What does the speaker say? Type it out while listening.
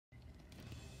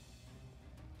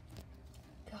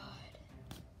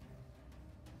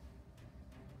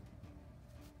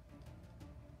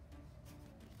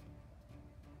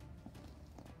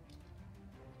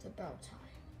It's about time.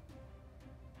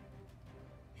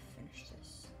 Finish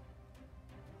this.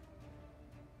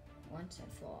 Once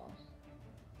and for all.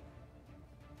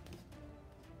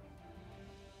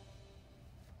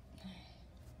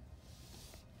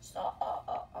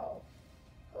 Stop.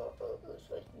 Who's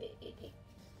with me?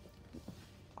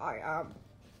 Alright,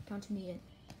 count me in.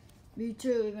 Me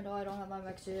too, even though I don't have my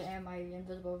mech suit and my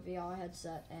invisible VR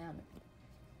headset and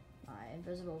my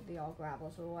invisible VR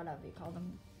grapples or whatever you call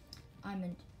them. I'm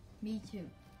in. Me too.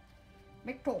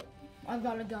 Micto. I've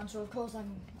got a gun, so of course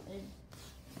I'm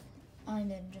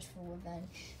in just for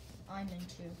revenge. I'm in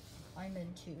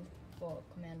too for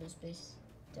Commander's base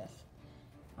death.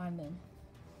 I'm in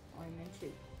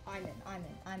too.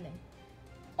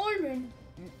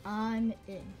 I'm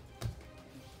in.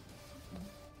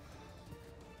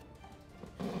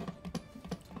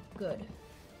 Good.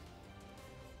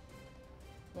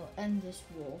 We'll end this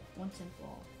war once and for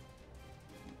all.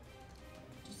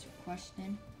 Just a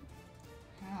question.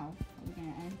 How are we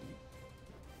gonna end it?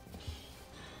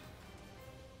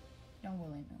 Don't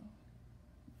really know.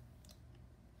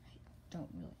 I don't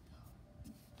really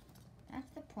know. That's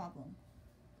the problem.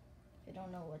 If you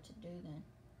don't know what to do, then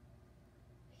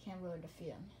you can't really defeat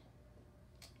him.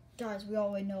 Guys, we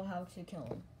already know how to kill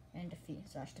him and defeat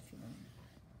him.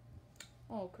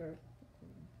 Okay.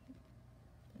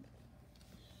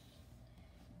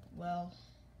 Well,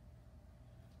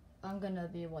 I'm gonna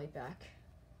be right back.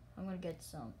 I'm gonna get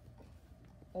some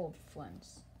old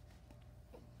friends.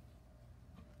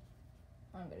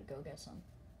 I'm gonna go get some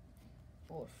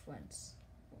old friends.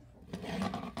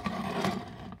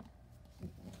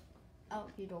 Oh,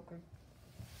 you doker.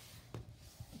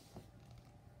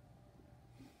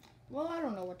 Well, I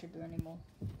don't know what to do anymore.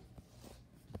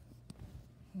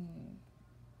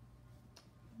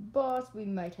 But we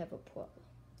might have a problem.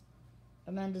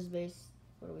 Amanda's base,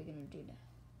 what are we gonna do now?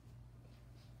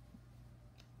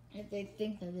 If they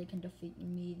think that they can defeat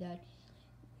me, that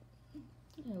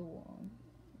they won't.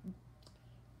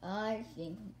 I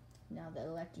think now that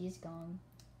Lefty is gone,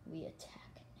 we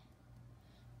attack.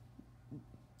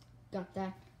 Got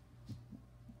that?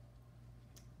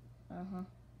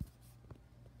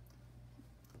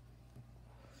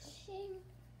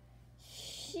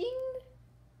 Shing.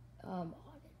 Audit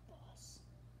boss.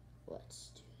 Let's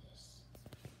do this.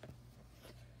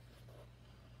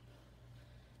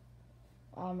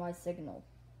 On my signal,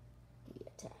 we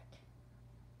attack.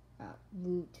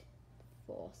 Root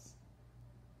force.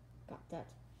 Got that.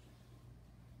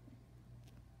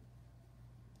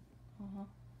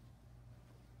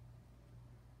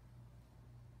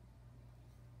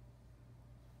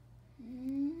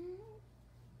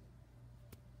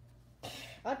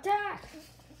 Attack!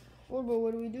 What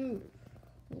do we do?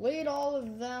 Lead all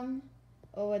of them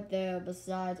over there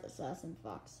besides Assassin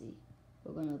Foxy.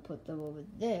 We're gonna put them over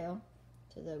there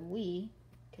so that we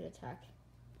can attack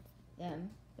them.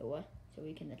 So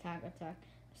we can attack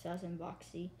Assassin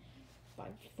Foxy by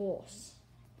force.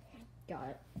 Got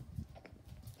it.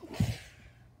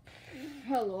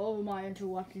 Hello, am I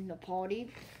interrupting the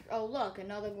party? Oh look,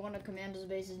 another one of Commander's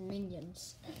base's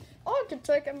minions. I can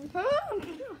take him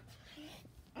home.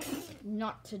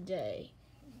 Not today.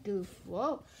 Goof.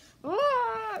 Whoa.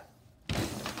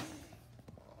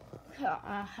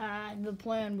 The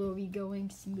plan will be going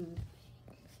smooth.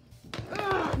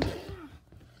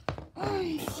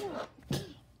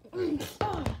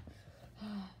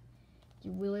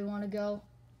 You really want to go?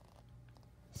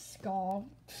 Skull?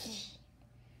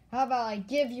 How about I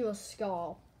give you a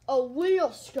skull? A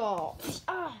real skull!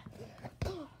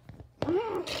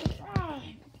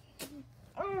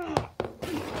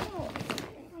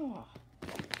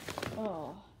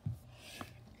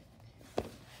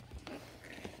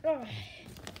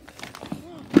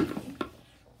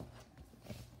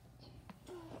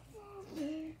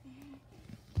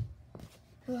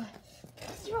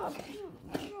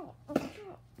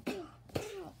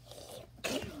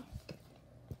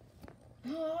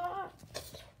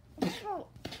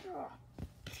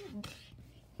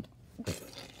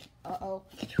 Uh-oh.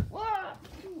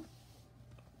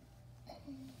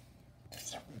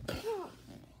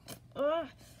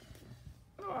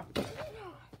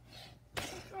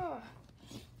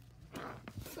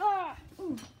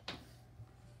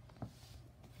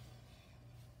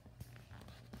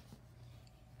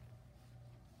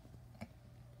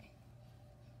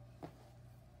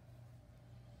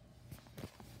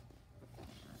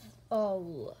 Oh,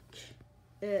 look.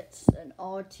 It's an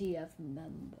RTF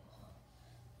member.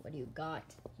 What do you got?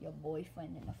 Your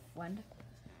boyfriend and a friend?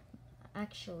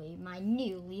 Actually, my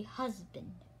newly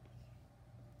husband.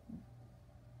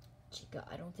 Chica,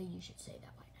 I don't think you should say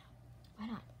that right now. Why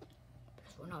not?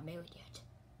 Because we're not married yet.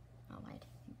 Alright.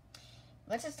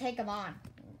 Let's just take him on.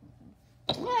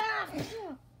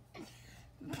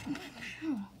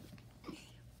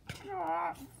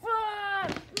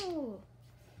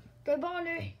 Good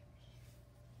Bonnie.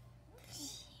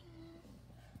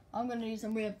 I'm gonna need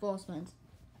some reinforcements.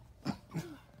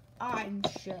 I'm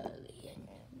Shirley.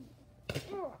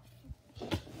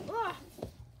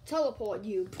 Teleport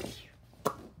you.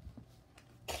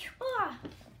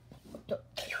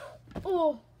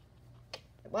 Oh.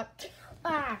 What?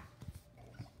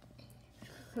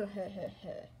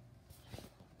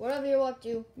 Whatever you're up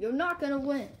to, you're not gonna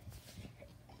win.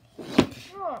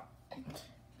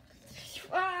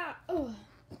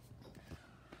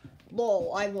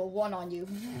 Lol, I will one on you.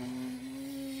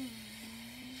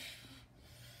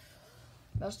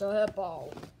 Mr.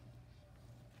 Hippo.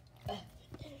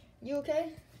 You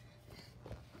okay?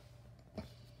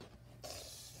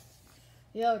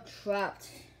 You're trapped.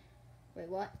 Wait,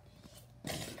 what?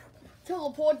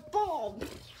 Teleport bomb!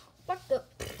 What the?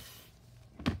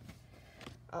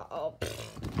 Uh-oh.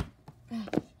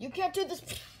 You can't do this.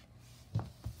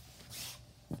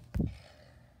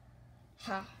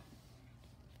 Ha.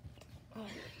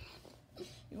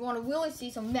 You want to really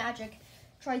see some magic?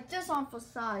 Try this on for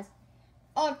size.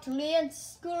 Octalian,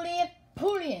 Scullian,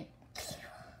 Pullian.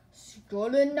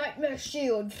 Scullian Nightmare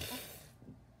Shield.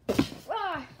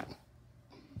 Ah.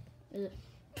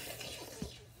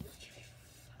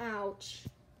 Ouch.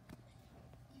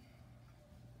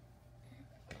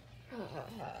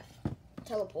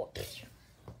 Teleport.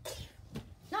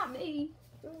 Not me.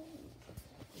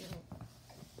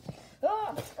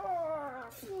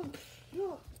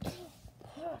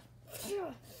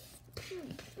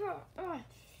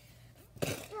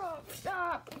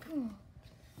 Stop.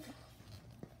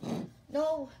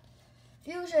 No.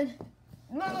 Fusion.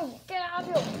 Move. Get out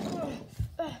of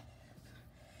here.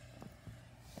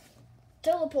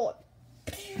 Teleport.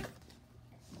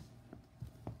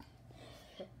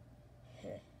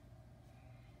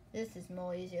 This is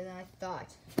more easier than I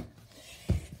thought.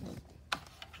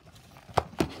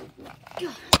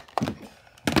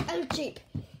 L-chip.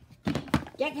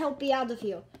 Get help me out of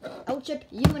here. L-chip,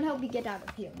 you can help me get out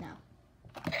of here now.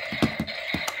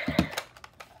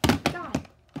 God.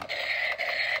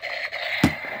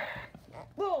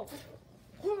 Whoa.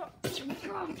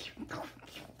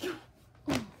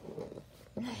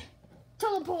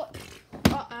 Teleport.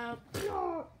 Uh-oh.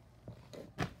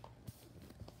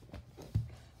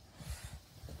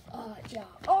 Yeah.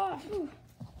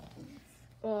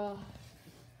 Oh.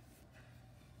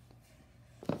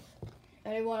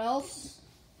 Anyone else?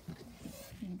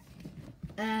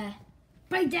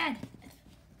 Brain dead.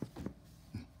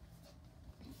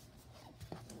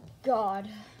 God.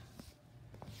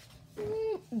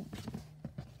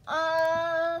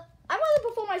 I'd rather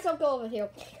before myself go over here.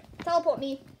 Teleport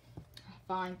me.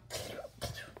 Fine.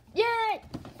 Yay!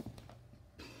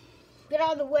 Get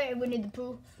out of the way, Winnie the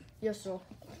Pooh. Yes, sir.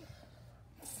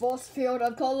 Force field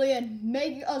of Colleen.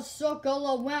 Make a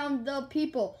circle around the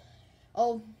people.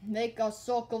 Oh, make a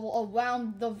circle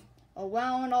around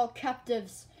our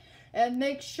captives, and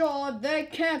make sure they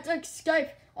can't escape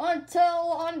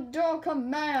until under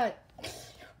command.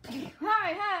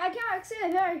 Hi, I can't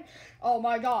escape. Hey. Oh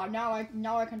my God! Now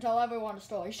I can tell everyone the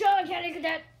story. Sure, Candy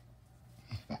Cadet.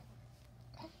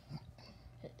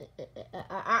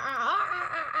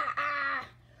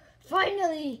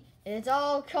 Finally, it's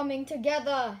all coming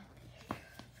together.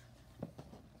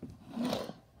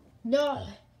 No.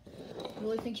 You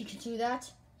really think you can do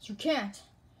that? You can't.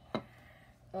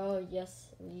 Oh, yes,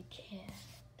 we can.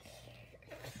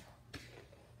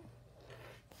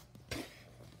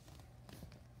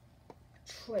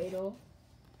 Traitor.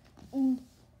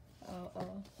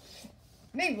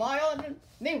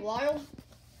 Meanwhile.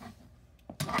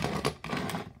 Oh,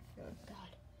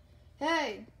 God.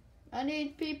 Hey, I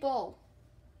need people.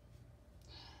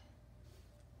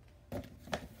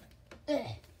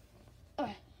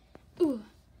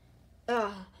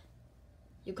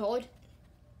 You called?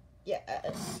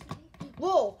 Yes.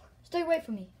 Whoa! Stay away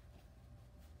from me.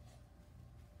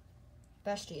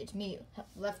 Bestie, it's me,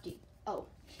 Lefty. Oh.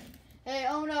 Hey,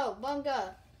 oh no,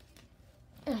 Bunga.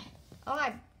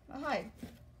 Hi. Hi.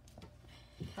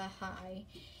 Hi.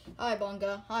 Hi,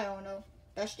 Bunga. Hi, oh no.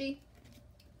 Bestie?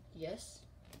 Yes.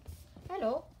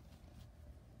 Hello.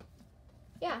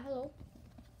 Yeah, hello.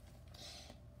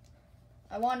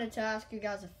 I wanted to ask you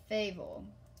guys a favor.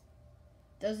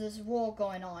 There's this war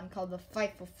going on called the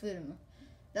Fight for Freedom.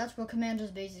 That's what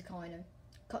Commander's Base is calling him.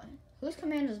 Who's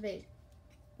Commander's Base?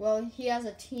 Well, he has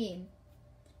a team.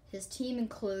 His team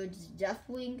includes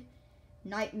Deathwing,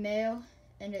 Nightmare,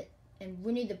 and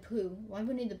Winnie the Pooh. Why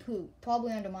Winnie the Pooh?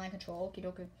 Probably under mind control. Okie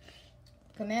dokie.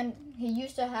 He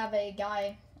used to have a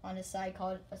guy on his side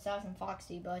called Assassin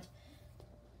Foxy, but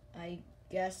I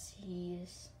guess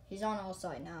he's on our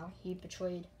side now. He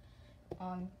betrayed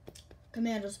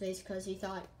Commander Space because he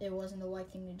thought it wasn't the right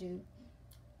thing to do.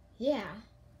 Yeah.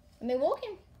 I mean,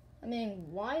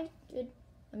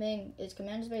 is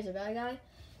Commander Space a bad guy?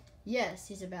 Yes,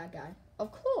 he's a bad guy.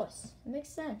 Of course. It makes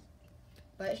sense.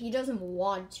 But he doesn't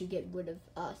want to get rid of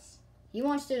us. He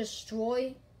wants to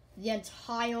destroy the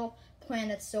entire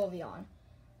planet Sylveon.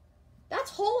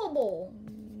 That's horrible.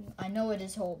 I know it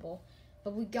is horrible.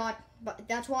 But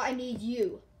that's why I need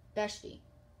you, Bestie.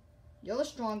 You're the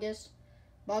strongest.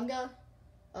 Bunga,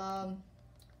 I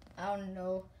don't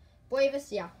know.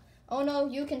 Bravest, yeah. Oh no,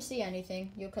 you can see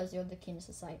anything. Because you're the keenest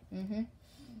of sight.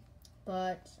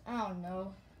 But, I don't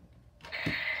know.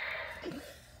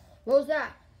 What was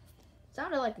that?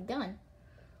 Sounded like a gun.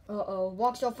 Uh-oh,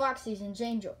 Rockstar Foxy's in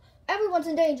danger. Everyone's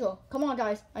in danger. Come on,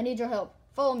 guys. I need your help.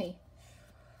 Follow me.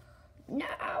 No.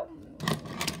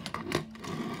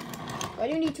 Why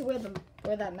do you need to wear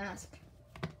that mask?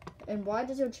 And why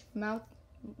does your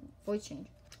voice change?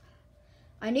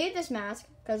 I need this mask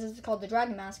because it's called the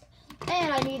dragon mask,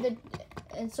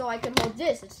 and so I can hold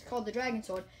this. It's called the dragon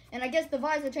sword. And I guess the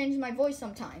visor changes my voice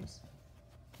sometimes.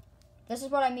 This is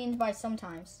what I mean by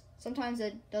sometimes. Sometimes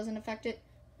it doesn't affect it.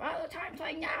 Other times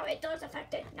like now it does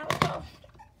affect it. Now let's go.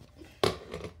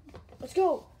 Let's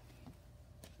go.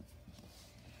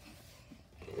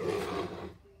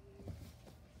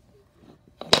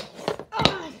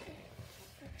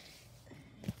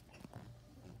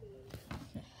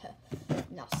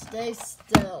 Now stay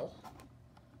still.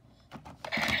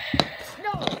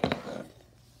 No.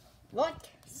 What?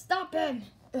 Stop him.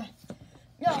 No.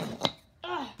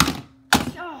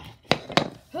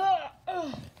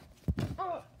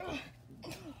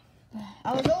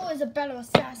 I was always a better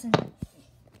assassin.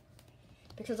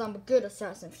 Because I'm a good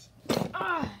assassin.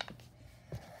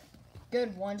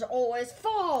 Good ones always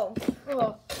fall.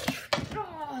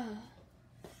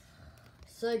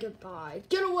 Say goodbye.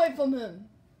 Get away from him.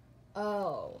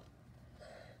 Oh.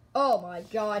 Oh my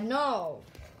god, no.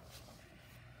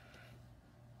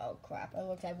 Oh crap, it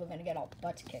looks like we're gonna get our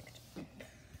butts kicked.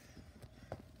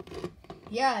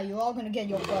 Yeah, you're all gonna get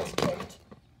your butts kicked.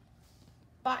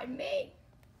 By me.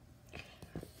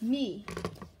 Me.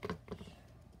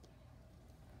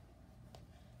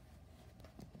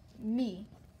 Me.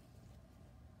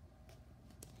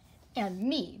 And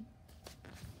me.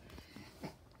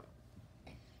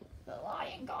 The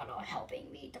Lion God are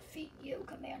helping me defeat you,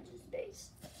 Commander Space.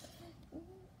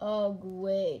 Oh,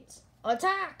 great.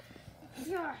 Attack!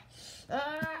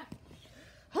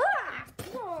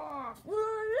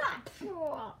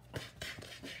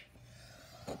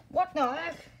 What the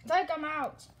heck? Take him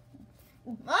out!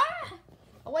 Oh,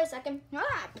 wait a second.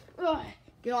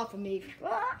 Get off of me.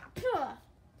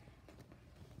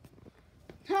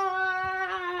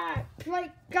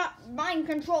 Play got mind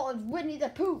control of Winnie the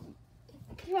Pooh.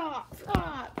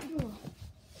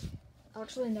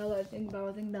 Actually, now that I think about it,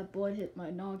 I think that bullet hit my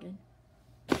noggin.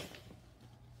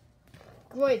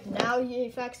 Great, now he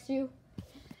affects you.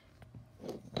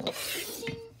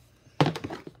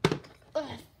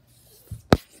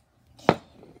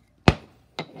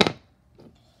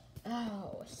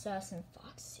 Oh, Assassin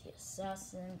Foxy,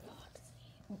 Assassin Foxy.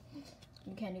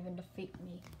 You can't even defeat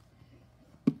me.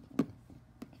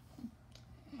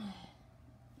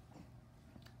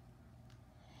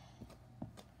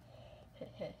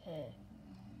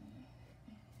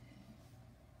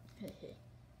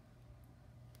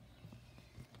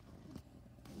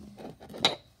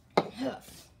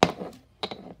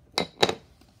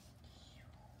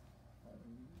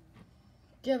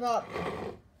 Give up.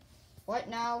 Right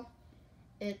now,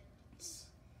 it's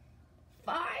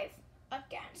 5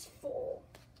 against 4.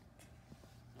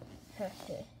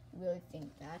 Really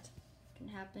think that can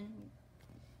happen?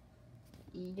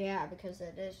 Yeah, because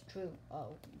it is true.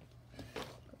 Oh.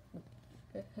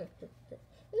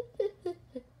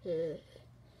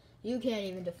 You can't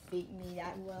even defeat me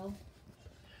that well.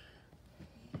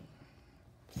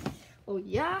 Oh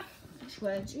yeah?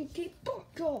 Tragedy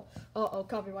Buckle. Uh-oh,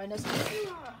 copyright us.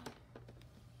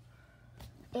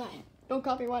 Don't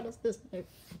copyright us this move.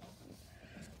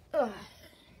 Don't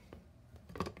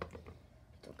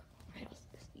copyright us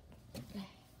this.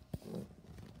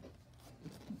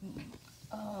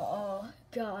 Oh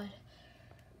God.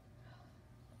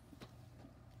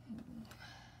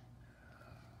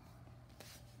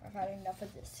 I've had enough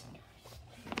of this.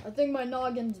 I think my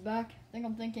noggin's back. I think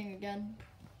I'm thinking again.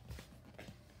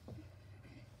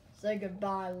 Say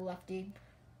goodbye, Lefty.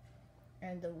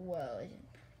 And the world.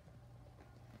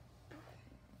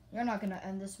 You're not gonna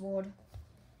end this world.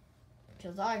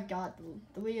 Because I've got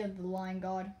 3 of the Lion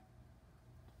Guard.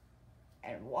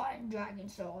 And 1 Dragon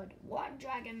Sword, 1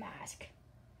 Dragon Mask,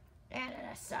 and an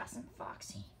Assassin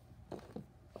Foxy.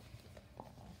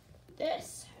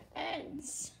 This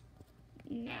ends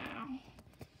now.